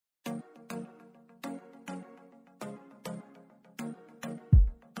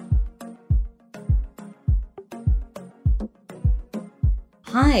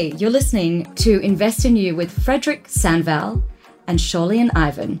Hi, you're listening to Invest in You with Fredrik Sandvall and Shirley and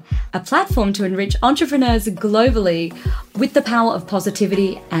Ivan, a platform to enrich entrepreneurs globally with the power of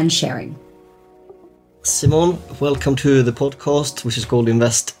positivity and sharing. Simone, welcome to the podcast, which is called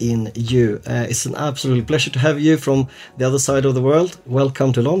Invest in You. It's an absolute pleasure to have you from the other side of the world.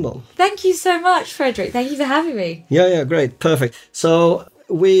 Welcome to London. Thank you so much, Fredrik. Thank you for having me. Yeah, great. Perfect. So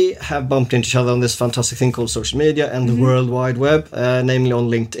we have bumped into each other on this fantastic thing called social media and the World Wide Web, namely on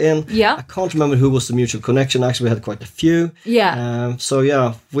LinkedIn. Yeah. I can't remember who was the mutual connection. Actually, we had quite a few. Yeah.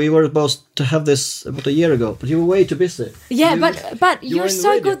 We were supposed to have this about a year ago, but you were way too busy. Yeah, but you're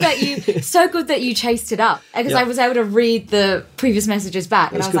so good that you chased it up, because I was able to read the previous messages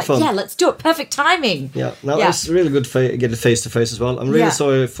back, and I was like, fun. Yeah, let's do it. Perfect timing. Yeah, it's really good to get it face to face as well. I'm really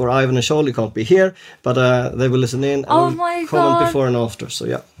sorry for Ivan and Charlie can't be here, but they will listen in and will comment before and after. So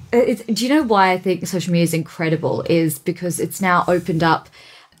yeah. Do you know why I think social media is incredible? Is because it's now opened up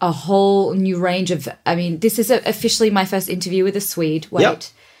a whole new range of. I mean, this is officially my first interview with a Swede. Wait. Yep.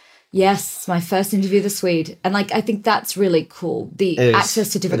 Yes, my first interview with a Swede. And I think that's really cool. The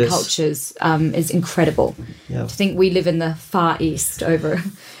access to different cultures is incredible. Yeah. To think we live in the Far East over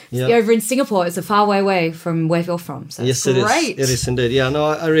in Singapore. It's a far way away from where you're from. So yes, it's great. It is indeed. Yeah, no,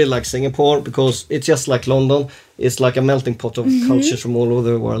 I really like Singapore because it's just like London. It's like a melting pot of cultures from all over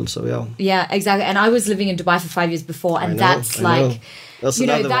the world. So yeah. Yeah, exactly. And I was living in Dubai for 5 years before, and that's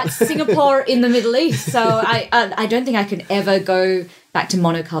Singapore in the Middle East. So I don't think I can ever go back to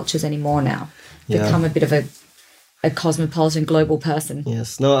monocultures anymore now. Become a bit of a cosmopolitan global person.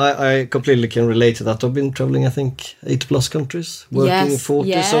 Yes. No, I completely can relate to that. I've been traveling, I think, 8+ countries, working in 40.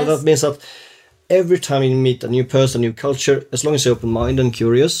 Yes. So that means that every time you meet a new person, new culture, as long as you're open-minded and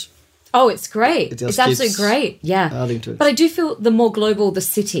curious. Oh, it's great. It's absolutely great. Yeah. Adding to it. But I do feel the more global the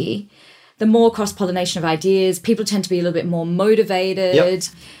city, the more cross-pollination of ideas. People tend to be a little bit more motivated. Yep.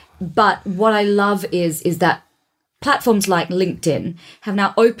 But what I love is that platforms like LinkedIn have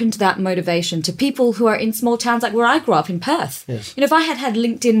now opened that motivation to people who are in small towns like where I grew up in Perth. Yes. If I had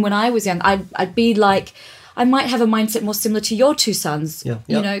LinkedIn when I was young, I'd be like, I might have a mindset more similar to your two sons,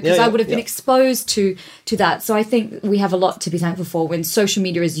 because I would have been exposed to that. So I think we have a lot to be thankful for when social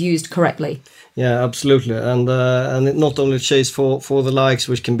media is used correctly. Yeah, absolutely. And it not only chase for the likes,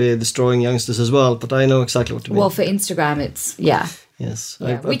 which can be destroying youngsters as well, but I know exactly what you mean. Well, for Instagram, it's, Yes,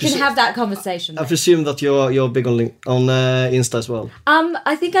 yeah, we can have that conversation. I presume that you're big on Insta as well.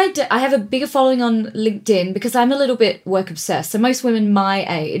 I think I have a bigger following on LinkedIn because I'm a little bit work obsessed. So most women my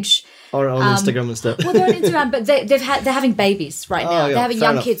age are on Instagram instead. Well, they're on Instagram, but they're having babies right now. They're having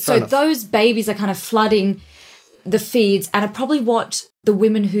young kids, so those babies are kind of flooding the feeds, and are probably what the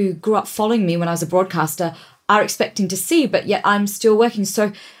women who grew up following me when I was a broadcaster are expecting to see. But yet I'm still working,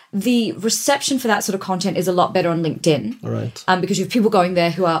 so the reception for that sort of content is a lot better on LinkedIn. All right. Because you have people going there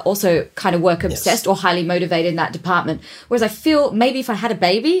who are also kind of work obsessed or highly motivated in that department. Whereas I feel maybe if I had a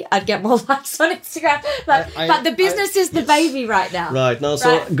baby, I'd get more likes on Instagram. But the business is the baby right now. Right. Now,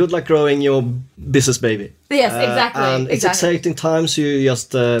 so good luck growing your business baby. Yes, exactly. And it's exciting times. You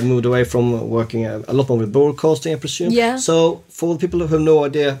just moved away from working a lot more with broadcasting, I presume. Yeah. So for the people who have no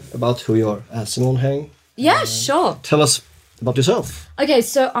idea about who you are, Simone Heng. Yeah, sure. Tell us about yourself. Okay,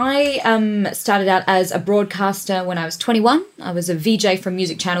 so I started out as a broadcaster when I was 21. I was a VJ from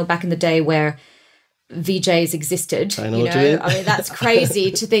Music Channel back in the day where VJs existed. I know what you mean. I mean, that's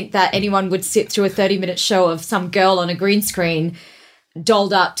crazy to think that anyone would sit through a 30-minute show of some girl on a green screen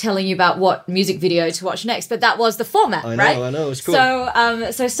dolled up telling you about what music video to watch next, but that was the format, right? I know, it's cool. So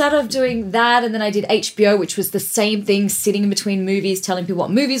I started off doing that, and then I did HBO, which was the same thing, sitting in between movies, telling people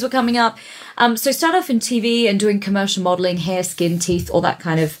what movies were coming up. So I started off in TV and doing commercial modeling, hair, skin, teeth, all that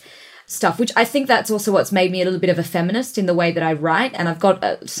kind of stuff, which I think that's also what's made me a little bit of a feminist in the way that I write, and I've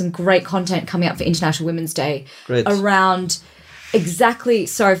got some great content coming up for International Women's Day around exactly.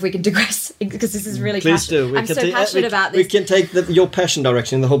 Sorry if we can digress because this is really Please do. I'm so passionate about this. We can take your passion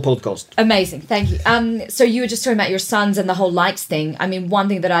direction in the whole podcast. Amazing, thank you. So you were just talking about your sons and the whole likes thing. I mean, one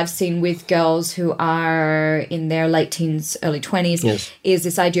thing that I've seen with girls who are in their late teens, early 20s is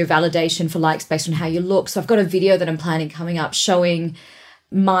this idea of validation for likes based on how you look. So I've got a video that I'm planning coming up showing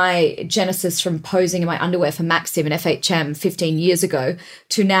my genesis from posing in my underwear for Maxim and FHM 15 years ago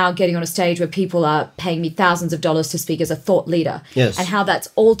to now getting on a stage where people are paying me thousands of dollars to speak as a thought leader. Yes. And how that's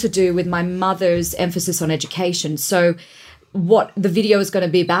all to do with my mother's emphasis on education. So what the video is going to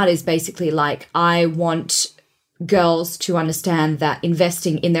be about is basically like, I want girls to understand that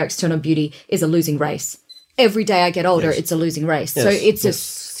investing in their external beauty is a losing race. Every day I get older, it's a losing race. So it's a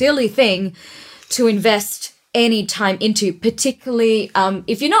silly thing to invest any time into, particularly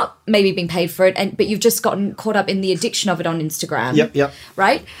if you're not maybe being paid for it, but you've just gotten caught up in the addiction of it on Instagram. Yep.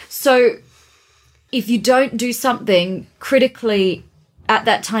 Right? So if you don't do something critically at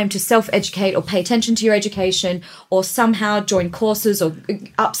that time to self-educate or pay attention to your education or somehow join courses or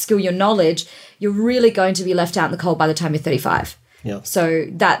upskill your knowledge, you're really going to be left out in the cold by the time you're 35. Yeah. So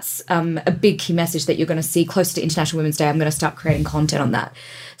that's a big key message that you're going to see closer to International Women's Day. I'm going to start creating content on that.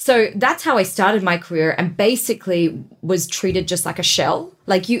 So that's how I started my career, and basically was treated just like a shell.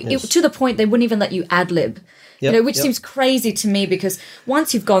 Like to the point they wouldn't even let you ad-lib. Which seems crazy to me, because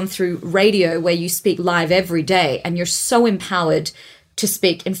once you've gone through radio where you speak live every day and you're so empowered to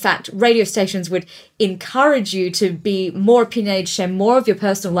speak. In fact, radio stations would encourage you to be more opinionated, share more of your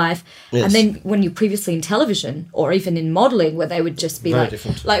personal life. Yes. And then when you're previously in television or even in modelling, where they would just be very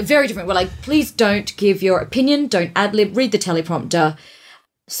different. We're like, please don't give your opinion, don't ad-lib, read the teleprompter.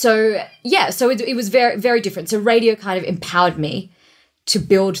 So, it was very, very different. So radio kind of empowered me to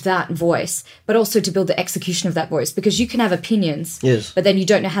build that voice, but also to build the execution of that voice, because you can have opinions, but then you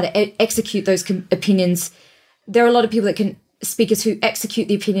don't know how to execute those opinions. There are a lot of people that can speakers who execute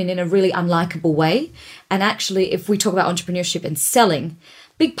the opinion in a really unlikable way. And actually, if we talk about entrepreneurship and selling,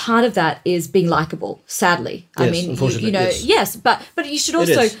 big part of that is being likable, sadly. Yes, I mean, yes, but you should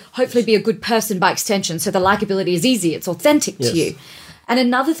also hopefully be a good person by extension. So the likability is easy. It's authentic to you. And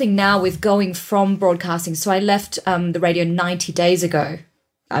another thing now with going from broadcasting, so I left the radio 90 days ago.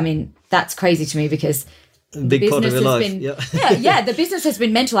 I mean, that's crazy to me, because big part of your life. The business has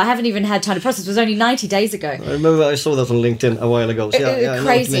been mental. I haven't even had time to process. It was only 90 days ago. I remember I saw that on LinkedIn a while ago.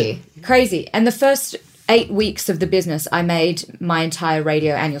 So crazy. And the first 8 weeks of the business, I made my entire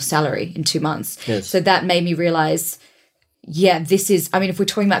radio annual salary in 2 months. Yes. So that made me realize, this is, I mean, if we're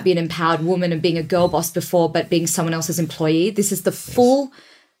talking about being an empowered woman and being a girl boss before, but being someone else's employee, this is the full,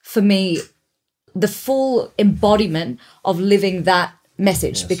 for me, the full embodiment of living that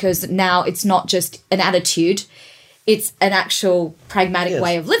message, because now it's not just an attitude, it's an actual pragmatic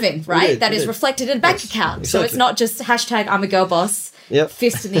way of living, right? That is reflected in a bank account. Exactly. So it's not just hashtag I'm a girl boss,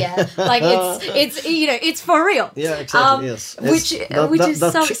 fist in the air. Like it's for real. Yeah, exactly. Yes. Which is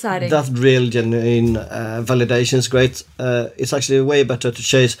so exciting. That real genuine validation is great. It's actually way better to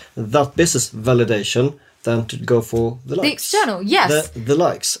chase that business validation than to go for the likes. The external, yes. The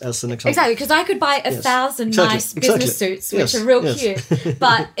likes, as an example. Exactly, because I could buy 1,000 nice business suits, which are real cute,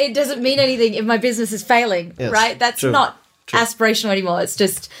 but it doesn't mean anything if my business is failing, right? That's not aspirational anymore. It's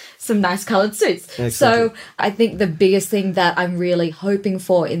just some nice coloured suits. Exactly. So I think the biggest thing that I'm really hoping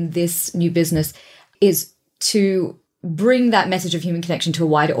for in this new business is to bring that message of human connection to a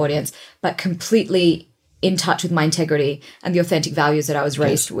wider audience, but completely in touch with my integrity and the authentic values that I was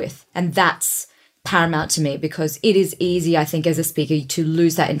raised with. And that's paramount to me, because it is easy, I think, as a speaker to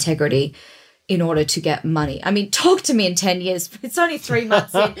lose that integrity in order to get money. I mean, talk to me in 10 years. It's only 3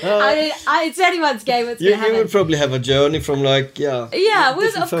 months in. I mean, it's anyone's game. You would probably have a journey from of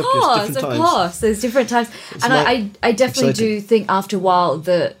course. There's different times. And I definitely do think after a while,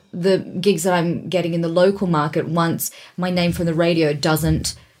 the gigs that I'm getting in the local market, once my name from the radio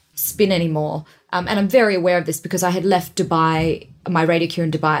doesn't spin anymore, and I'm very aware of this because I had left Dubai, my radio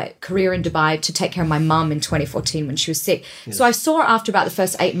career in Dubai to take care of my mum in 2014 when she was sick. Yes. So I saw after about the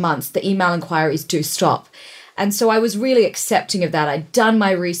first 8 months, the email inquiries do stop. And so I was really accepting of that. I'd done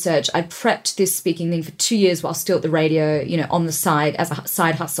my research. I prepped this speaking thing for 2 years while still at the radio, on the side as a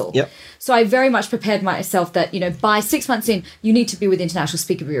side hustle. Yep. So I very much prepared myself that, by 6 months in, you need to be with international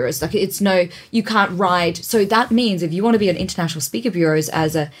speaker bureaus. Like you can't ride. So that means if you want to be at international speaker bureaus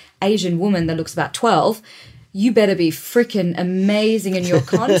as a Asian woman that looks about 12, you better be freaking amazing in your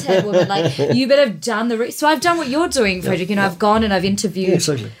content, woman. Like, you better have done so I've done what you're doing, Fredrik. I've gone and I've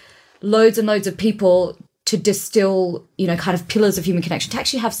interviewed loads and loads of people to distill, kind of pillars of human connection, to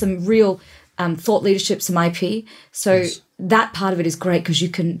actually have some real thought leadership, some IP. So that part of it is great, because you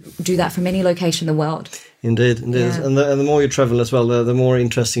can do that from any location in the world. Indeed. Yeah. And the more you travel as well, the more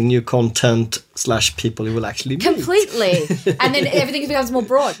interesting new content / people you will actually meet. Completely. And then everything becomes more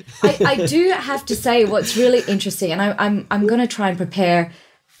broad. I do have to say what's really interesting, and I'm going to try and prepare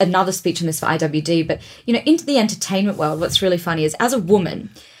another speech on this for IWD, but, into the entertainment world, what's really funny is, as a woman,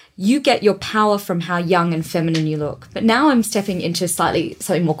 you get your power from how young and feminine you look. But now I'm stepping into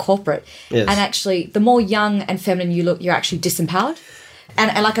something more corporate. Yes. And actually, the more young and feminine you look, you're actually disempowered.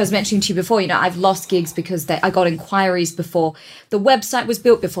 And like I was mentioning to you before, I've lost gigs because I got inquiries before the website was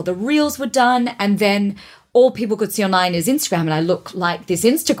built, before the reels were done, and then all people could see online is Instagram, and I look like this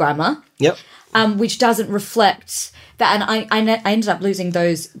Instagrammer, which doesn't reflect that. And I ended up losing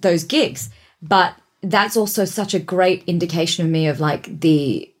those gigs. But that's also such a great indication of me of like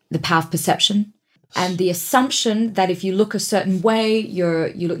the power of perception. And the assumption that if you look a certain way,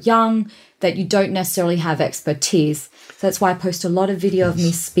 you look young, that you don't necessarily have expertise. So that's why I post a lot of video of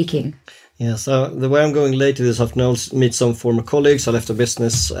me speaking. Yeah, so the way I'm going later this afternoon is meet some former colleagues. I left a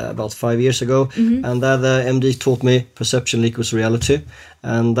business about 5 years ago, and there the MD taught me perception equals reality.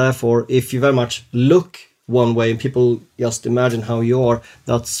 And therefore, if you very much look one way and people just imagine how you are,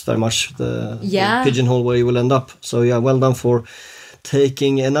 that's very much the pigeonhole where you will end up. So yeah, well done for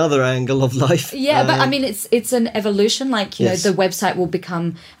taking another angle of life. Yeah, but I mean, it's an evolution. Like, you know, the website will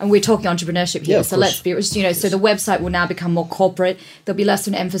become, and we're talking entrepreneurship here, so let's be, you know, so the website will now become more corporate. There'll be less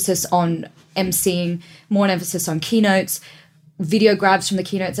an emphasis on emceeing, more an emphasis on keynotes, video grabs from the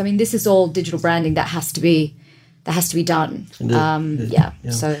keynotes. I mean, this is all digital branding that has to be done.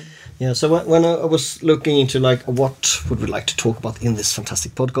 So when I was looking into like what would we like to talk about in this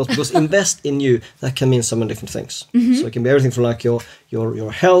fantastic podcast, because invest in you, that can mean so many different things. So it can be everything from like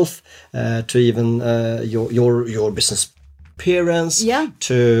your health to even your business appearance,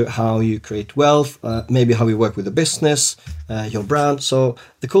 to how you create wealth, maybe how you work with the business, your brand. So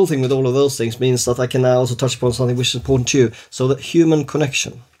the cool thing with all of those things means that I can now also touch upon something which is important to you. So the human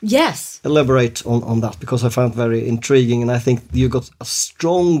connection. Yes. Elaborate on that, because I found it very intriguing, and I think you got a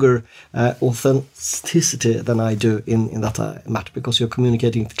stronger authenticity than I do in that matter, because you're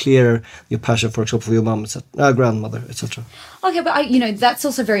communicating clearer your passion, for example, for your mum, grandmother, etc. Okay, but that's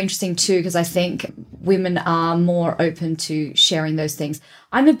also very interesting too, because I think women are more open to sharing those things.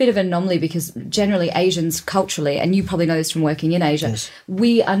 I'm a bit of an anomaly because generally Asians culturally, and you probably know this from working in Asia,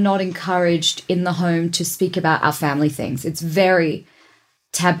 we are not encouraged in the home to speak about our family things. It's very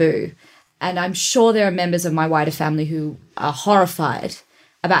taboo. And I'm sure there are members of my wider family who are horrified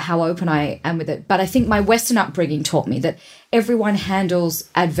about how open I am with it. But I think my Western upbringing taught me that everyone handles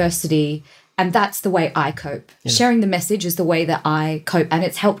adversity, and that's the way I cope. Yeah. Sharing the message is the way that I cope, and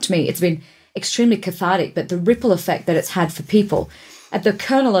it's helped me. It's been extremely cathartic, but the ripple effect that it's had for people, at the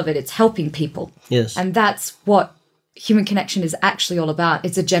kernel of it, it's helping people. Yes. And that's what human connection is actually all about.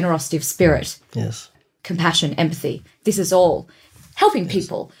 It's a generosity of spirit. Yes. Compassion, empathy. This is all helping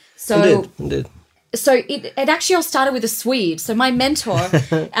people. So, Indeed. So it actually all started with a Swede. So my mentor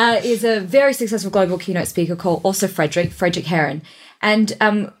is a very successful global keynote speaker called also Fredrik Herren. And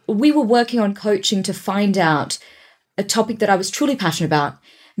we were working on coaching to find out a topic that I was truly passionate about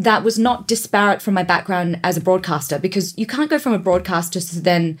that was not disparate from my background as a broadcaster, because you can't go from a broadcaster to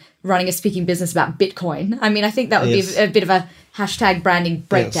then running a speaking business about Bitcoin. I mean, I think that would be a bit of a hashtag branding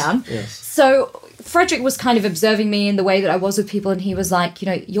breakdown. Yes. So Fredrik was kind of observing me in the way that I was with people, and he was like,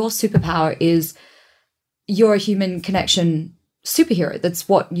 your superpower is you're a human connection superhero. That's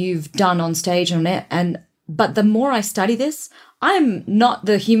what you've done on stage and on it. But the more I study this, I'm not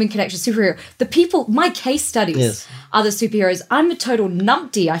the human connection superhero. The people, my case studies are the superheroes. I'm a total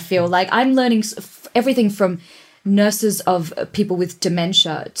numpty, I feel. Like I'm learning everything from nurses of people with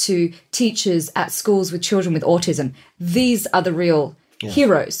dementia to teachers at schools with children with autism. These are the real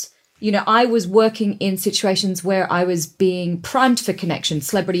heroes. I was working in situations where I was being primed for connection,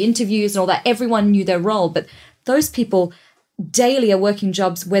 celebrity interviews and all that. Everyone knew their role, but those people daily are working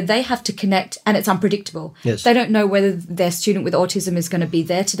jobs where they have to connect, and it's unpredictable. Yes. They don't know whether their student with autism is going to be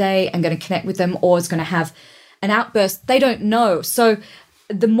there today and going to connect with them, or is going to have an outburst. They don't know. So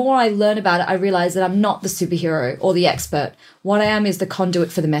the more I learn about it, I realize that I'm not the superhero or the expert. What I am is the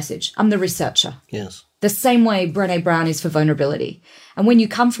conduit for the message. I'm the researcher. Yes. The same way Brené Brown is for vulnerability. And when you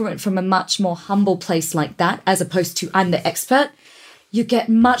come from it from a much more humble place like that, as opposed to I'm the expert, you get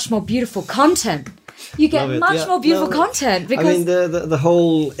much more beautiful content. You get much more beautiful content. Because I mean, the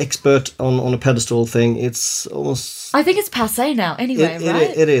whole expert on a pedestal thing, it's almost... I think it's passé now anyway,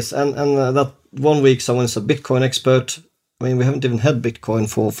 right? It is. And that 1 week someone's a Bitcoin expert. I mean, we haven't even had Bitcoin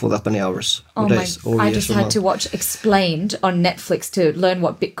for that many hours or days or years. I just had to watch Explained on Netflix to learn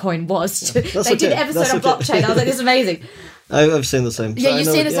what Bitcoin was. They did an episode on blockchain. I was like, this is amazing. I've seen the same. Yeah, you've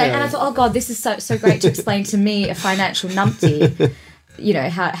seen the same. And I thought, oh God, this is so great to explain to me, a financial numpty,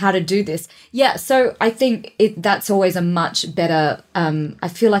 how to do this. Yeah, so I think that's always a much better, I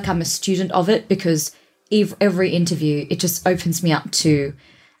feel like I'm a student of it, because every interview, it just opens me up to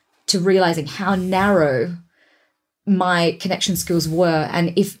realizing how narrow my connection skills were,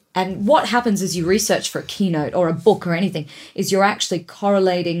 and what happens as you research for a keynote or a book or anything is you're actually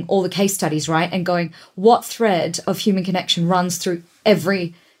correlating all the case studies, right, and going, what thread of human connection runs through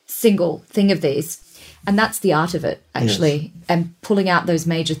every single thing of these, and that's the art of it actually, and pulling out those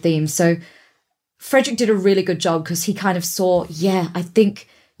major themes. So Fredrik did a really good job, because he kind of saw, I think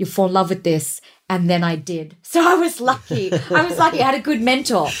you'll fall in love with this, And then I did. So I was lucky. I had a good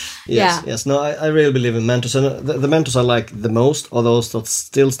mentor. Yes. No, I really believe in mentors. And the mentors I like the most are those that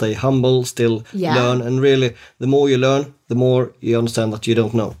still stay humble, still learn. And really, the more you learn, the more you understand that you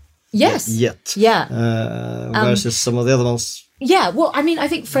don't know. Yes. Yet. Yeah. Versus some of the other ones. Yeah. Well, I mean, I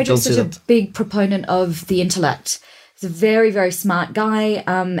think Frederick's such a big proponent of the intellect. He's a very, very smart guy.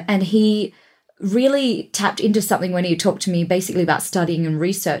 And he really tapped into something when he talked to me basically about studying and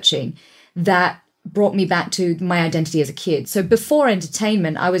researching that brought me back to my identity as a kid. So before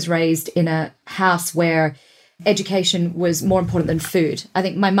entertainment, I was raised in a house where education was more important than food. I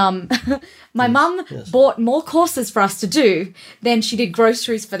think my mum bought more courses for us to do than she did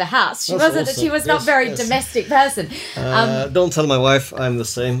groceries for the house. She was not very domestic person. Don't tell my wife I'm the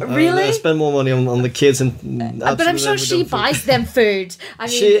same. Really? I spend more money on the kids but I'm sure she buys them food. I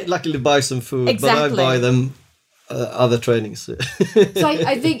mean, she luckily buys them food, exactly. but I buy them other trainings. So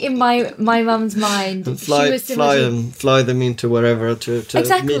I think in my mum's mind, fly them into wherever to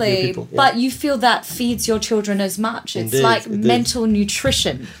exactly. meet new people. Yeah. But you feel that feeds your children as much. It's like mental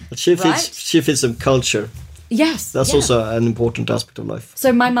nutrition. But she feeds them culture. Yes. That's also an important aspect of life.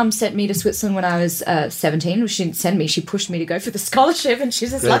 So my mum sent me to Switzerland when I was 17. She didn't send me. She pushed me to go for the scholarship, and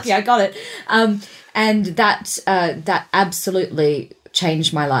she's just lucky I got it. And that absolutely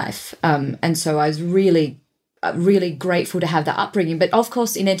changed my life. And so I was really grateful to have that upbringing. But of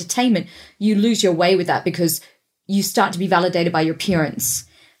course, in entertainment, you lose your way with that because you start to be validated by your appearance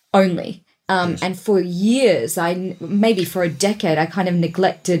only. And for years, maybe for a decade, I kind of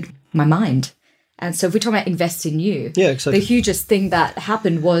neglected my mind. And so if we're talking about invest in you, exactly. The hugest thing that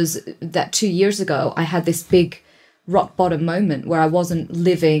happened was that 2 years ago, I had this big rock bottom moment where I wasn't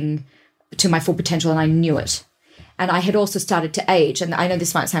living to my full potential and I knew it. And I had also started to age. And I know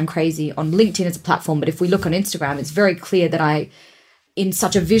this might sound crazy on LinkedIn as a platform, but if we look on Instagram, it's very clear that in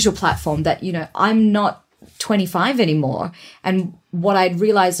such a visual platform that, I'm not 25 anymore. And what I'd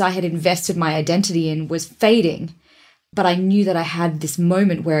realized I had invested my identity in was fading. But I knew that I had this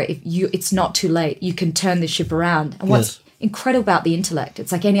moment where it's not too late. You can turn the ship around. And what's incredible about the intellect,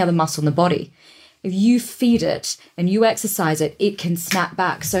 it's like any other muscle in the body. If you feed it and you exercise it, it can snap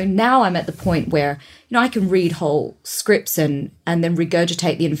back. So now I'm at the point where, I can read whole scripts and then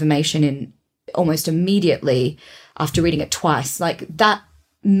regurgitate the information in almost immediately after reading it twice. Like that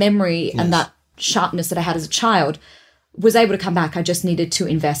memory and that sharpness that I had as a child was able to come back. I just needed to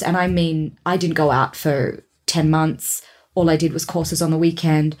invest. And I mean, I didn't go out for 10 months. All I did was courses on the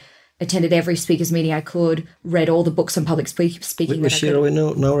weekend, attended every speaker's meeting I could, read all the books on public speaking. Which year are we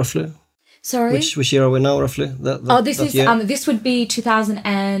now roughly? Sorry? Which year are we now roughly? This would be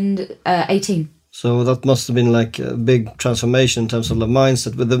 2018. So that must have been like a big transformation in terms of the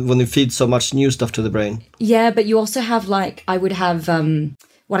mindset when you feed so much new stuff to the brain. Yeah, but you also have I would have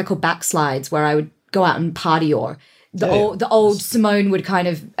what I call backslides where I would go out and party, or the old Simone would kind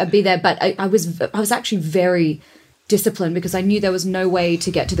of be there. But I was actually very disciplined because I knew there was no way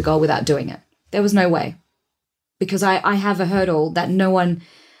to get to the goal without doing it. There was no way. Because I have a hurdle that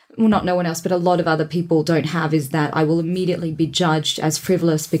not no one else, but a lot of other people don't have, is that I will immediately be judged as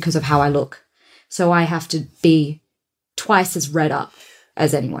frivolous because of how I look. So I have to be twice as read up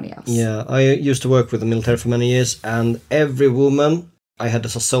as anyone else. Yeah, I used to work with the military for many years, and every woman I had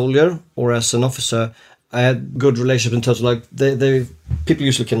as a soldier or as an officer, I had good relationship in terms of they people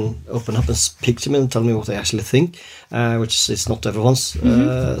usually can open up and speak to me and tell me what they actually think, which is not everyone's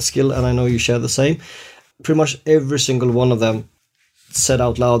skill, and I know you share the same. Pretty much every single one of them said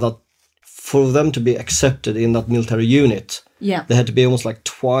out loud that for them to be accepted in that military unit, they had to be almost like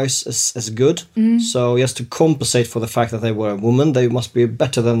twice as good. So just to compensate for the fact that they were a woman, they must be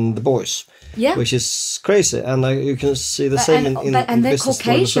better than the boys. Yeah, which is crazy, and you can see the same in they're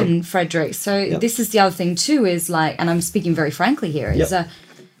Caucasian, Frederick. So this is the other thing too, is and I'm speaking very frankly here. Is I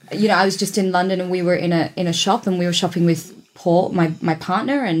was just in London and we were in a shop and we were shopping with Paul, my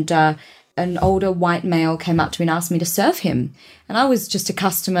partner, and an older white male came up to me and asked me to serve him, and I was just a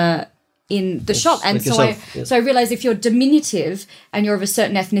customer in the shop, and so I realized if you're diminutive and you're of a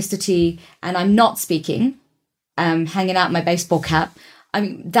certain ethnicity and I'm not speaking, hanging out in my baseball cap, I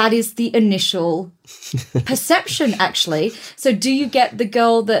mean, that is the initial perception, actually. So do you get the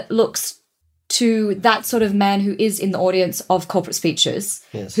girl that looks to that sort of man who is in the audience of corporate speeches,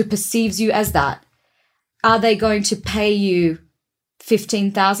 who perceives you as that? Are they going to pay you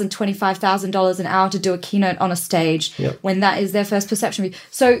 $15,000, $25,000 an hour to do a keynote on a stage when that is their first perception of you?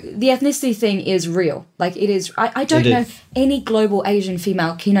 So the ethnicity thing is real. Like it is. I don't know any global Asian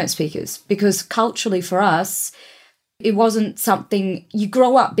female keynote speakers because culturally for us, It wasn't something you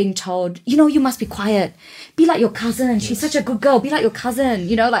grow up being told, you must be quiet. Be like your cousin. She's such a good girl. Be like your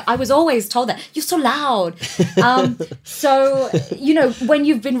cousin. Like I was always told that. You're so loud. So, when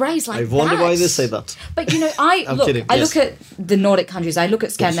you've been raised like that. I wonder why they say that. But, I look at the Nordic countries. I look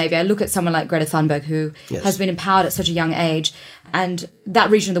at Scandinavia. I look at someone like Greta Thunberg who has been empowered at such a young age. And that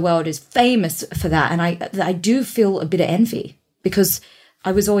region of the world is famous for that. And I do feel a bit of envy because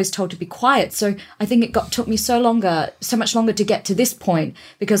I was always told to be quiet. So I think it took me so much longer to get to this point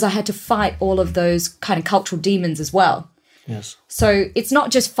because I had to fight all of those kind of cultural demons as well. Yes. So it's not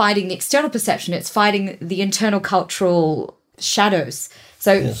just fighting the external perception, it's fighting the internal cultural shadows.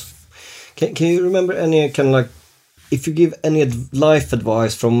 So yes. Can you remember any kind of like, if you give any life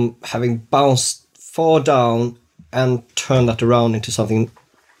advice from having bounced far down and turned that around into something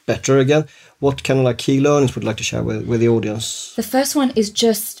better again, what kind of like key learnings would you like to share with the audience? The first one is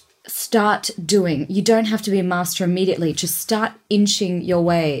just start doing. You don't have to be a master immediately. Just start inching your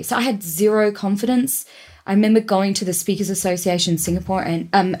way. So I had zero confidence. I remember going to the Speakers Association in Singapore and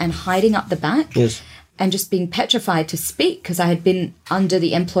hiding up the back and just being petrified to speak because I had been under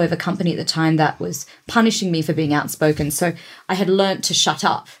the employ of a company at the time that was punishing me for being outspoken. So I had learnt to shut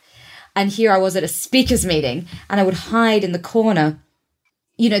up. And here I was at a speakers meeting and I would hide in the corner.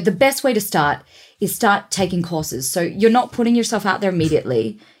 The best way to start is start taking courses. So you're not putting yourself out there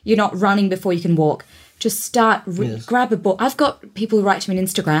immediately. You're not running before you can walk. Just start, grab a book. I've got people who write to me on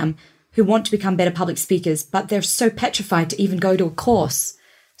Instagram who want to become better public speakers, but they're so petrified to even go to a course.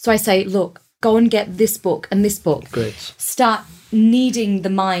 So I say, look, go and get this book and this book. Great. Start needing the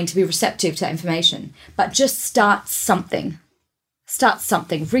mind to be receptive to that information, but just start something. Start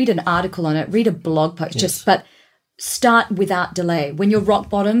something. Read an article on it. Read a blog post. But start without delay. When you're rock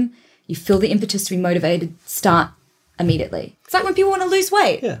bottom, you feel the impetus to be motivated, start immediately. It's like when people want to lose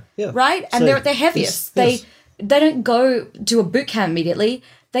weight, right? And they're at their heaviest. They don't go do a boot camp immediately.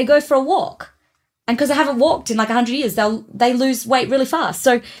 They go for a walk. And because they haven't walked in like 100 years, they lose weight really fast.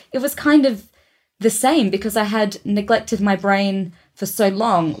 So it was kind of the same because I had neglected my brain for so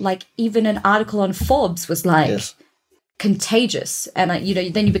long. Like even an article on Forbes was like contagious. And,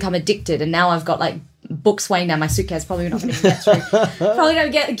 then you become addicted. And now I've got like books weighing down my suitcase, probably not going to get through. Probably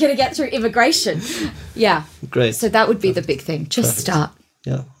not going to get through immigration. Yeah. Great. So that would be the big thing. Just start.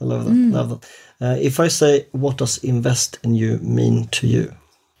 Yeah, I love that. Love that. If I say, what does invest in you mean to you?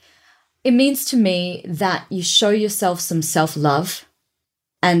 It means to me that you show yourself some self-love.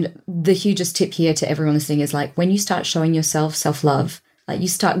 And the hugest tip here to everyone listening is like, when you start showing yourself self-love, like you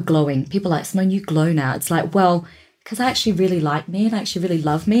start glowing. People are like, Simone, you glow now. It's like, well, because I actually really like me and I actually really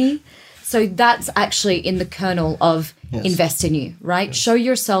love me. So that's actually in the kernel of invest in you, right? Yes. Show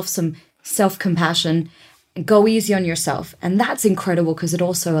yourself some self-compassion and go easy on yourself. And that's incredible because it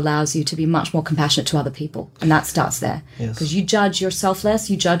also allows you to be much more compassionate to other people. And that starts there. Because you judge yourself less,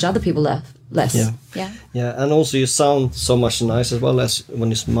 you judge other people less. Yeah. And also you sound so much nice as well as when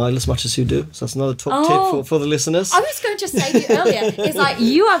you smile as much as you do. So that's another top tip for the listeners. I was going to say to you earlier, it's like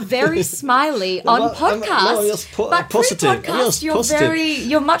you are very smiley on podcasts, but positive. Pre-podcast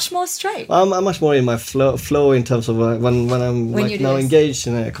you're much more straight. I'm much more in my flow in terms of when I'm now engaged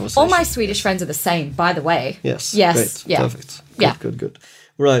in a conversation. All my Swedish friends are the same, by the way. Yes. Great. Yeah. Perfect. Good.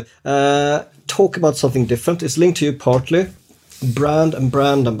 Right. Talk about something different. It's linked to you partly. Brand and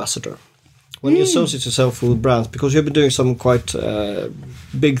brand ambassador. When you associate yourself with brands, because you've been doing some quite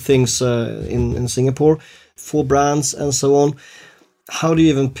big things in Singapore for brands and so on, how do you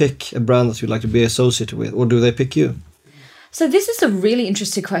even pick a brand that you'd like to be associated with, or do they pick you? So this is a really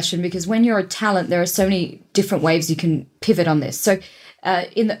interesting question because when you're a talent, there are so many different ways you can pivot on this. So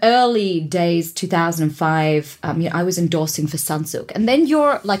in the early days, 2005, I was endorsing for Sunsilk, and then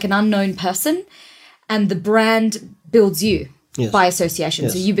you're like an unknown person, and the brand builds you. By association.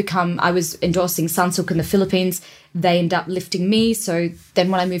 So I was endorsing Sunsilk in the Philippines. They end up lifting me. So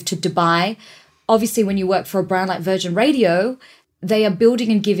then when I moved to Dubai, obviously when you work for a brand like Virgin Radio, they are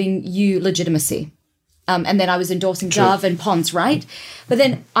building and giving you legitimacy. And then I was endorsing Dove and Pond's, right? But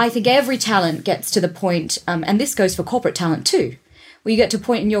then I think every talent gets to the point, and this goes for corporate talent too, where you get to a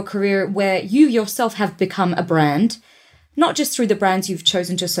point in your career where you yourself have become a brand, not just through the brands you've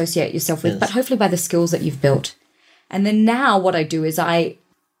chosen to associate yourself with, but hopefully by the skills that you've built. And then now what I do is I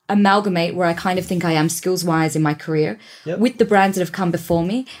amalgamate where I kind of think I am skills-wise in my career with the brands that have come before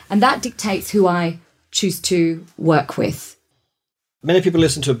me. And that dictates who I choose to work with. Many people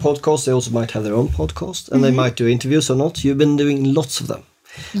listen to a podcast. They also might have their own podcast and they might do interviews or not. You've been doing lots of them.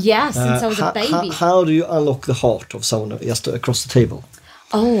 Yeah, since I was a baby. How do you unlock the heart of someone just across the table?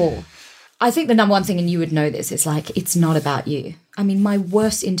 Oh, I think the number one thing, and you would know this, is like, it's not about you. I mean, my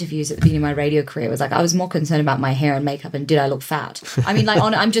worst interviews at the beginning of my radio career was like, I was more concerned about my hair and makeup and did I look fat? I mean, like,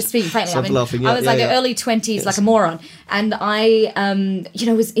 I'm just speaking frankly. I was early 20s, like a moron. And I,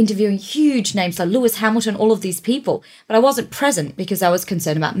 was interviewing huge names like Lewis Hamilton, all of these people. But I wasn't present because I was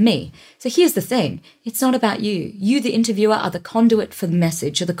concerned about me. So here's the thing. It's not about you. You, the interviewer, are the conduit for the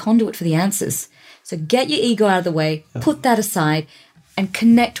message. You're the conduit for the answers. So get your ego out of the way, put that aside, and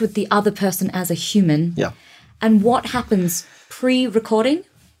connect with the other person as a human. Yeah. And what happens pre-recording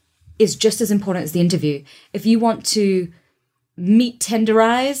is just as important as the interview. If you want to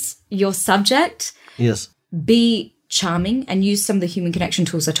tenderize your subject, yes, be charming and use some of the human connection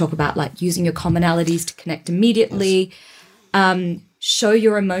tools I talk about, like using your commonalities to connect immediately. Yes. Show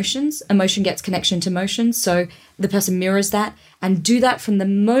your emotions. Emotion gets connection to motion. So the person mirrors that, and do that from the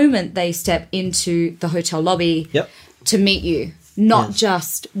moment they step into the hotel lobby to meet you. Not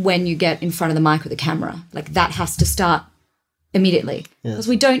just when you get in front of the mic with the camera. Like, that has to start immediately. Because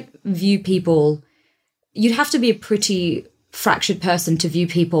we don't view people... You'd have to be a pretty fractured person to view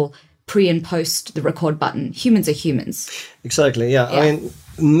people pre and post the record button. Humans are humans. Exactly, yeah. I mean,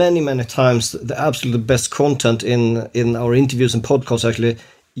 many times, the absolutely best content in our interviews and podcasts, actually,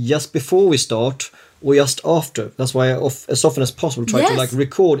 just before we start... or just after. That's why as often as possible try to like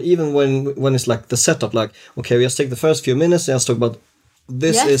record, even when it's like the setup, like, okay, we just take the first few minutes and just talk about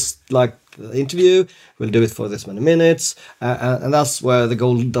this is like the interview, we'll do it for this many minutes, and that's where the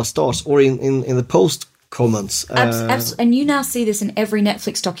gold dust starts, or in the post comments. And you now see this in every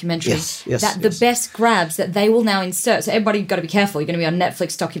Netflix documentary. The best grabs that they will now insert. So everybody got to be careful. You're going to be on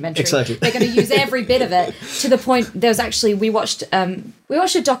Netflix documentary. Exactly. They're going to use every bit of it to the point. There was actually we watched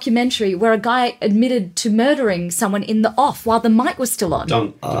a documentary where a guy admitted to murdering someone in the off while the mic was still on.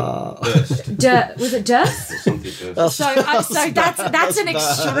 Durst. Was it Durst? Durst. So that's an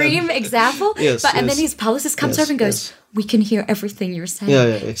extreme example. And then his publicist comes over and goes, we can hear everything you're saying.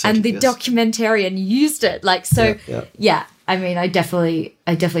 Exactly. And the documentarian used it. Like, so, I mean, I definitely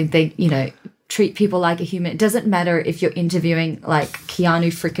think, treat people like a human. It doesn't matter if you're interviewing like Keanu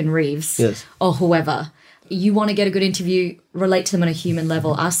freaking Reeves or whoever. You want to get a good interview, relate to them on a human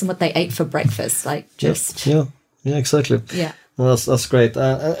level, ask them what they ate for breakfast. Like, just... Yeah, exactly. Yeah. Well, that's great.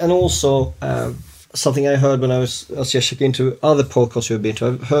 And also, something I heard when I was just checking into other podcasts you've been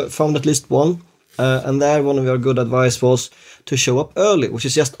to, I've found at least one. And there, one of your good advice was to show up early, which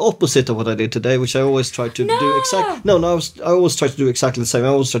is just opposite of what I did today, which I always try to do exactly. I always try to do exactly the same. I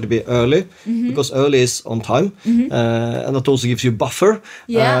always try to be early because early is on time, and that also gives you buffer,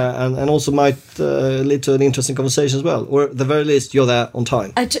 and also might lead to an interesting conversation as well. Or at the very least, you're there on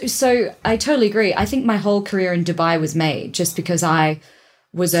time. So I totally agree. I think my whole career in Dubai was made just because I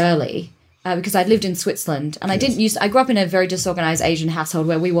was early. Because I'd lived in Switzerland and I grew up in a very disorganized Asian household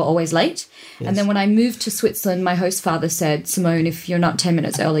where we were always late. Yes. And then when I moved to Switzerland, my host father said, Simone, if you're not 10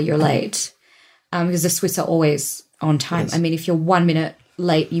 minutes early, you're late. Because the Swiss are always on time. Yes. I mean, if you're 1 minute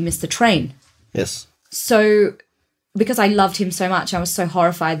late, you miss the train. Yes. So because I loved him so much, I was so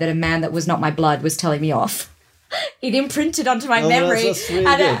horrified that a man that was not my blood was telling me off. It imprinted onto my memory. That's really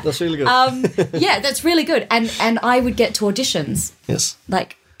good. That's really good. That's really good. And I would get to auditions. Yes.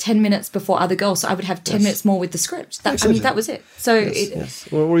 Like 10 minutes before other girls, so I would have 10 minutes more with the script. I mean, that was it. So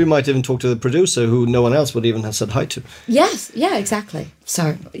or you might even talk to the producer who no one else would even have said hi to. Yes, yeah, exactly.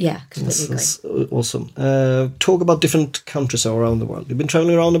 So, completely agree. That's awesome. Talk about different countries around the world. You've been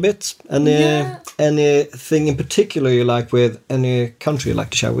traveling around a bit. Anything in particular you like with any country you like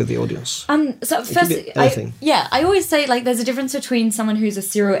to share with the audience? So first, I always say, like, there's a difference between someone who's a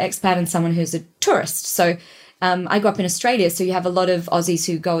serial expat and someone who's a tourist. So I grew up in Australia, so you have a lot of Aussies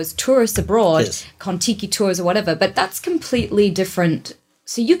who go as tourists abroad, Kontiki tours or whatever, but that's completely different.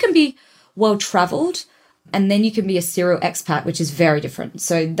 So you can be well-travelled and then you can be a serial expat, which is very different.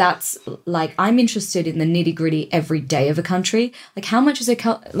 So that's like, I'm interested in the nitty-gritty every day of a country. Like, how much is a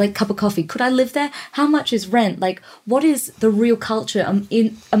cup of coffee? Could I live there? How much is rent? Like, what is the real culture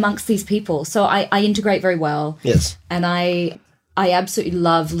amongst these people? So I integrate very well. Yes. And I absolutely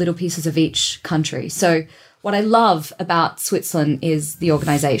love little pieces of each country. So what I love about Switzerland is the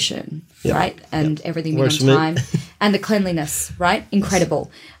organisation, right? And everything being on time. And the cleanliness, right?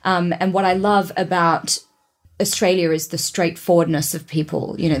 Incredible. And what I love about Australia is the straightforwardness of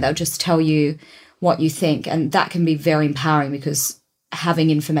people. They'll just tell you what you think. And that can be very empowering because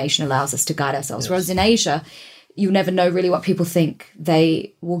having information allows us to guide ourselves. Whereas in Asia, you never know really what people think.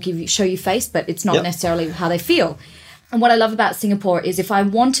 They will show you face, but it's not necessarily how they feel. And what I love about Singapore is if I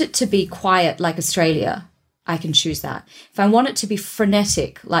want it to be quiet like Australia, I can choose that. If I want it to be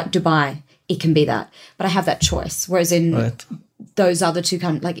frenetic like Dubai, it can be that. But I have that choice. Whereas in those other two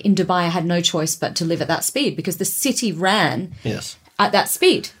like in Dubai, I had no choice but to live at that speed because the city ran at that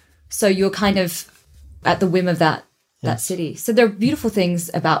speed. So you're kind of at the whim of that city. So there are beautiful things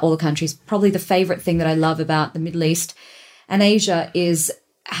about all the countries. Probably the favorite thing that I love about the Middle East and Asia is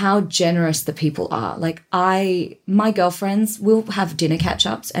how generous the people are. Like my girlfriends will have dinner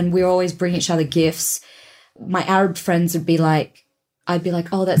catch-ups and we always bring each other gifts. My Arab friends would be like, I'd be like,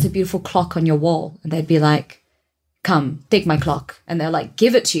 oh, that's a beautiful clock on your wall. And they'd be like, come, take my clock. And they're like,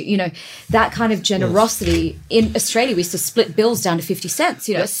 give it to you. You know, that kind of generosity. In Australia, we used to split bills down to 50 cents.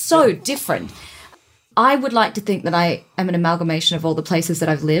 You know, it's so different. I would like to think that I am an amalgamation of all the places that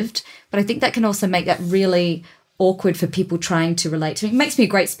I've lived, but I think that can also make that really awkward for people trying to relate to me. It makes me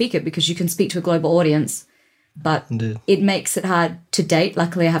a great speaker because you can speak to a global audience, but it makes it hard to date.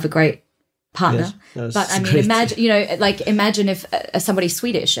 Luckily, I have a great partner. Yes, but I mean, imagine if somebody's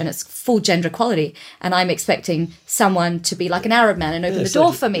Swedish and it's full gender equality and I'm expecting someone to be like an Arab man and open the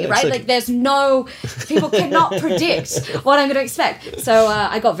door for me, right? Like there's people cannot predict what I'm going to expect. So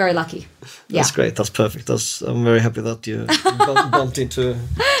I got very lucky. That's great. That's perfect. I'm very happy that you bumped into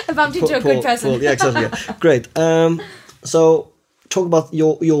a good person. Paul. Yeah, exactly. Yeah. Great. So talk about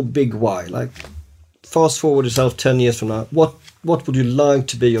your big why. Like fast forward yourself 10 years from now. What would you like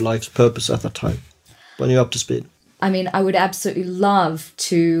to be your life's purpose at that time when you're up to speed? I mean, I would absolutely love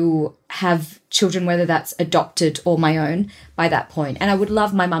to have children, whether that's adopted or my own, by that point. And I would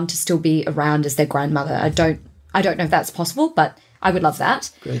love my mum to still be around as their grandmother. I don't know if that's possible, but I would love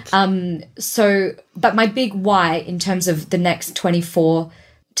that. Great. But my big why in terms of the next 24 months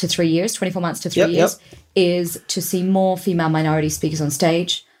to 3 years, is to see more female minority speakers on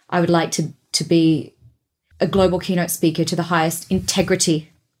stage. I would like to be a global keynote speaker to the highest integrity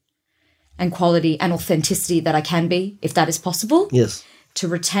and quality and authenticity that I can be, if that is possible. Yes. To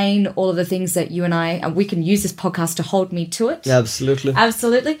retain all of the things that you and we can use this podcast to hold me to it. Yeah, absolutely.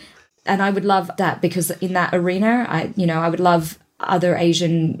 Absolutely. And I would love that because in that arena, I would love other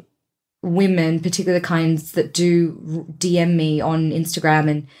Asian women, particularly the kinds that do DM me on Instagram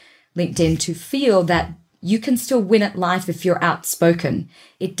and LinkedIn, to feel that you can still win at life if you're outspoken.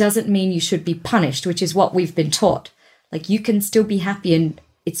 It doesn't mean you should be punished, which is what we've been taught. Like you can still be happy and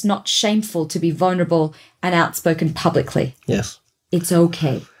it's not shameful to be vulnerable and publicly. Yes. It's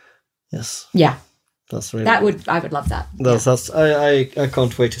okay. Yes. Yeah. That's really I would love that. I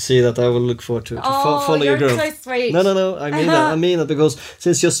can't wait to see that. I will look forward to follow your growth. So sweet. No. I mean that. I mean that because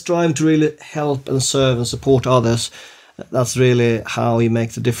since you're striving to really help and serve and support others, that's really how you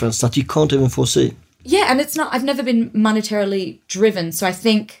make the difference that you can't even foresee. Yeah, and I've never been monetarily driven. So I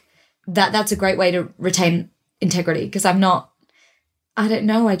think that's a great way to retain integrity because I don't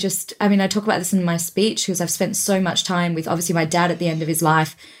know. I talk about this in my speech because I've spent so much time with obviously my dad at the end of his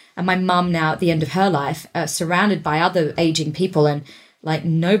life and my mum now at the end of her life, surrounded by other aging people. And like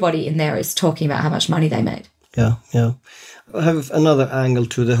nobody in there is talking about how much money they made. Yeah. I have another angle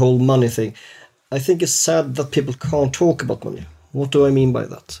to the whole money thing. I think it's sad that people can't talk about money. What do I mean by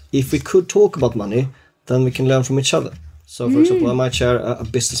that? If we could talk about money, then we can learn from each other. So, for example, I might share a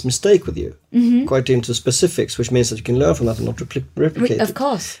business mistake with you, quite into specifics, which means that you can learn from that and not replicate it. Of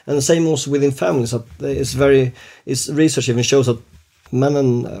course. And the same also within families. It's research even shows that man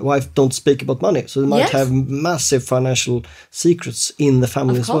and wife don't speak about money. So they might have massive financial secrets in the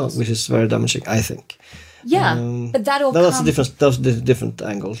family as well, which is very damaging, I think. Yeah, but that's a different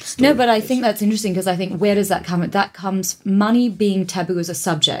angle. Story. No, but I think that's interesting because I think where does that come? That comes, money being taboo as a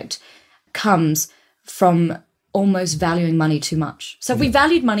subject comes from almost valuing money too much. So if we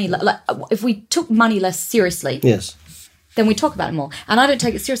valued money, if we took money less seriously, then we talk about it more. And I don't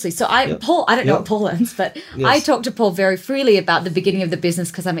take it seriously. So Paul, I don't know what Paul earns, but I talk to Paul very freely about the beginning of the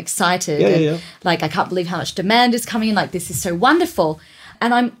business because I'm excited. Like I can't believe how much demand is coming in. Like this is so wonderful.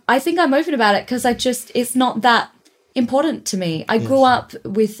 And I think I'm open about it because it's not that important to me. I grew up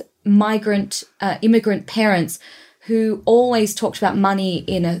with immigrant parents who always talked about money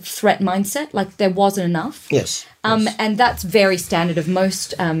in a threat mindset, like there wasn't enough. Yes. And that's very standard of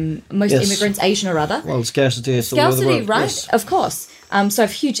most immigrants, Asian or other. Well, scarcity is all over the world. Right? Yes. Of course. So I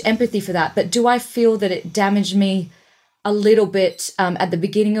have huge empathy for that. But do I feel that it damaged me a little bit at the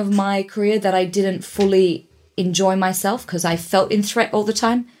beginning of my career, that I didn't fully enjoy myself because I felt in threat all the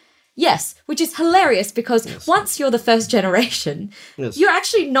time? Yes, which is hilarious because once you're the first generation, you're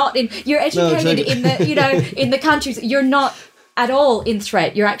actually not you're educated in the, in the countries, you're not at all in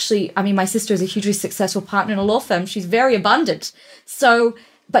threat. You're actually, my sister is a hugely successful partner in a law firm. She's very abundant. So,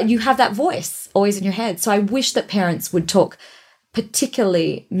 but you have that voice always in your head. So I wish that parents would talk,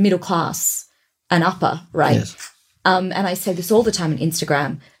 particularly middle class and upper, right? Yes. And I say this all the time on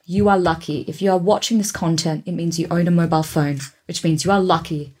Instagram. you are lucky. If you are watching this content, it means you own a mobile phone, which means you are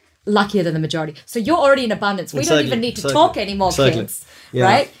luckier than the majority. So you're already in abundance. We don't even need to talk anymore, kids,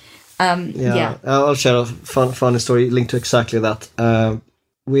 right? I'll share a funny story linked to exactly that.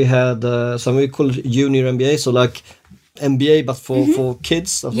 We had we call it junior MBA, so like MBA but for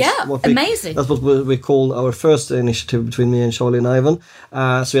kids. Amazing. That's what we call our first initiative between me and Charlie and Ivan.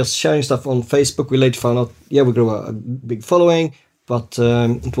 So we are sharing stuff on Facebook. We later found out, we grew a big following, but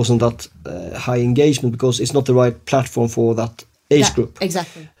it wasn't that high engagement because it's not the right platform for that age group.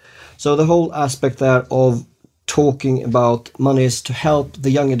 Exactly. So the whole aspect there of talking about money is to help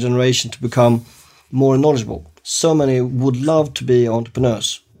the younger generation to become more knowledgeable. So many would love to be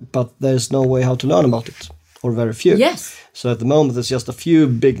entrepreneurs, but there's no way how to learn about it, or very few. Yes. So at the moment, there's just a few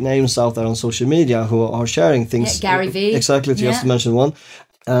big names out there on social media who are sharing things. Gary Vee. Exactly, just to mention one.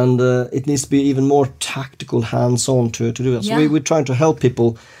 And it needs to be even more tactical, hands-on to do that. So we're trying to help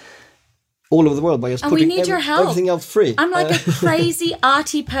people all over the world by just putting everything out free. I'm like a crazy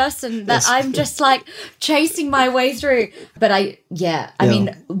arty person that I'm just like chasing my way through. But I mean,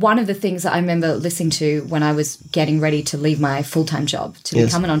 one of the things that I remember listening to when I was getting ready to leave my full-time job to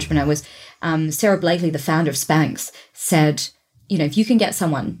become an entrepreneur was Sarah Blakely, the founder of Spanx, said, if you can get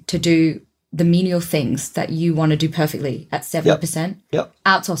someone to do the menial things that you want to do perfectly at 70%,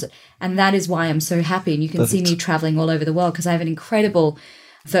 outsource it. And that is why I'm so happy. And you can see me traveling all over the world because I have an incredible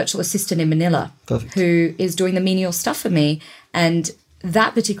virtual assistant in Manila who is doing the menial stuff for me. And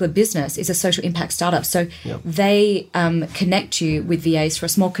that particular business is a social impact startup. So they connect you with VAs for a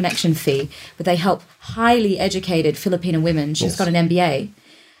small connection fee, but they help highly educated Filipino women. She's got an MBA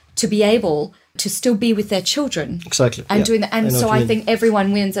to be able to still be with their children. Exactly. And doing that. And so I think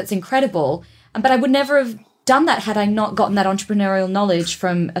everyone wins. That's incredible. But I would never have done that had I not gotten that entrepreneurial knowledge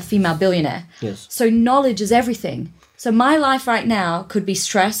from a female billionaire. Yes. So knowledge is everything. So my life right now could be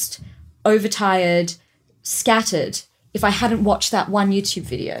stressed, overtired, scattered if I hadn't watched that one YouTube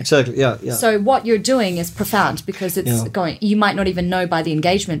video. Exactly, yeah. So what you're doing is profound because it's you might not even know by the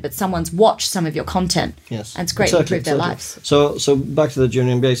engagement, but someone's watched some of your content. Yes. And it's greatly improved their lives. So back to the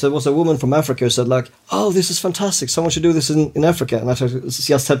junior MBA. So there was a woman from Africa who said like, oh, this is fantastic. Someone should do this in Africa. And I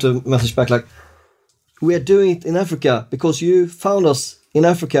just had to message back like, we are doing it in Africa because you found us in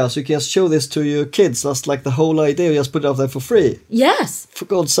Africa, so you can show this to your kids. That's like the whole idea. You just put it out there for free. Yes. For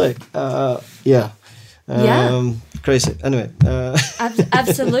God's sake. Crazy. Anyway.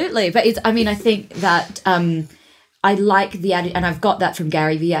 Absolutely. But I think that I like the attitude, and I've got that from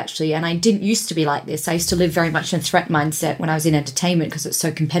Gary Vee actually, and I didn't used to be like this. I used to live very much in a threat mindset when I was in entertainment because it's so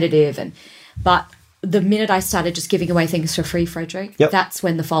competitive. But the minute I started just giving away things for free, Frederick, that's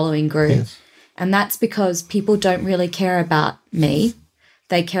when the following grew. Yes. And that's because people don't really care about me.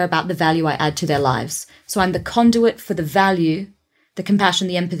 They care about the value I add to their lives. So I'm the conduit for the value, the compassion,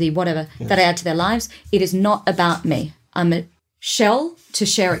 the empathy, whatever, that I add to their lives. It is not about me. I'm a shell to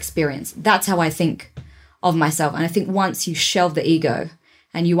share experience. That's how I think of myself. And I think once you shelve the ego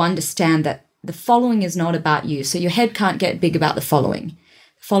and you understand that the following is not about you, so your head can't get big about the following.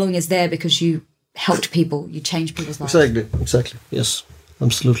 The following is there because you helped people, you changed people's lives. Exactly. Yes,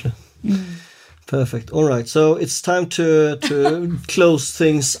 absolutely. Perfect. All right. So it's time to close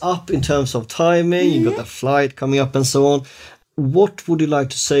things up in terms of timing. You got the flight coming up and so on. What would you like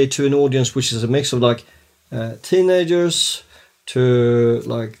to say to an audience which is a mix of like teenagers to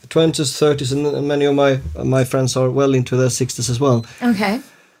like the 20s, 30s, and many of my friends are well into their 60s as well. Okay.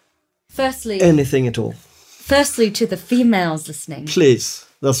 Firstly, anything at all. Firstly, to the females listening. Please.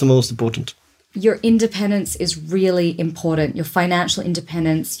 That's the most important. Your independence is really important. Your financial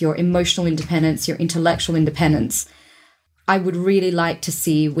independence, your emotional independence, your intellectual independence. I would really like to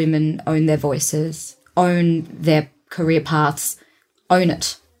see women own their voices, own their career paths, own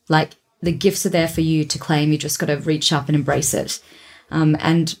it. Like the gifts are there for you to claim. You just got to reach up and embrace it.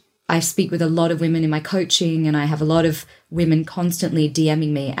 And I speak with a lot of women in my coaching, and I have a lot of women constantly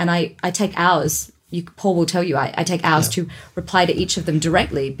DMing me. And I take hours. Paul will tell you, I take hours to reply to each of them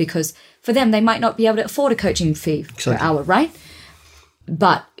directly because for them, they might not be able to afford a coaching fee per hour, right?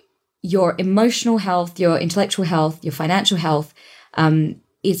 But your emotional health, your intellectual health, your financial health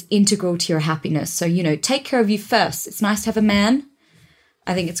is integral to your happiness. So, take care of you first. It's nice to have a man.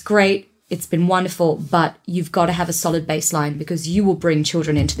 I think it's great. It's been wonderful, but you've got to have a solid baseline because you will bring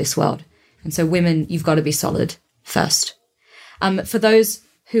children into this world. And so women, you've got to be solid first. For those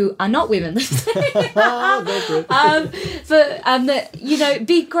who are not women,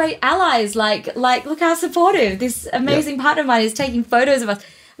 be great allies. Like, look how supportive this amazing partner of mine is taking photos of us.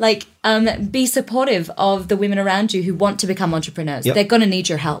 Like, be supportive of the women around you who want to become entrepreneurs. They're going to need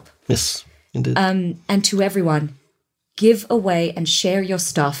your help. Yes, indeed. And to everyone, give away and share your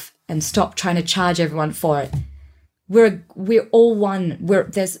stuff and stop trying to charge everyone for it. We're all one.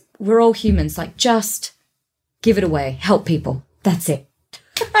 We're all humans. Like, just give it away. Help people. That's it.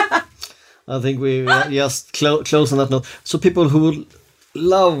 I think we just close on that note. So people who will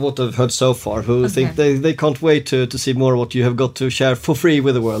love what they've heard so far, who think they can't wait to see more of what you have got to share for free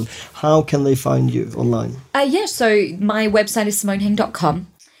with the world, how can they find you online? So my website is simoneheng.com.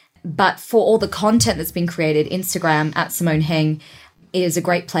 But for all the content that's been created, Instagram @SimoneHeng is a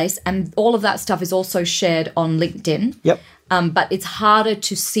great place. And all of that stuff is also shared on LinkedIn. Yep. But it's harder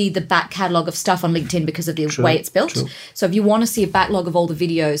to see the back catalogue of stuff on LinkedIn because of the way it's built. True. So if you want to see a backlog of all the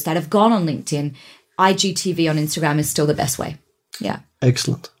videos that have gone on LinkedIn, IGTV on Instagram is still the best way. Yeah.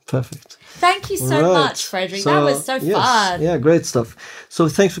 Excellent. Perfect. Thank you so much, Fredrik. That was so fun. Yeah, great stuff. So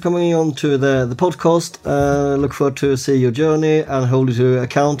thanks for coming on to the podcast. Look forward to see your journey and hold you to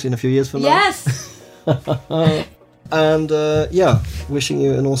account in a few years from now. Yes. And wishing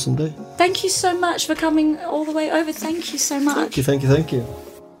you an awesome day. Thank you so much for coming all the way over. Thank you so much. Thank you.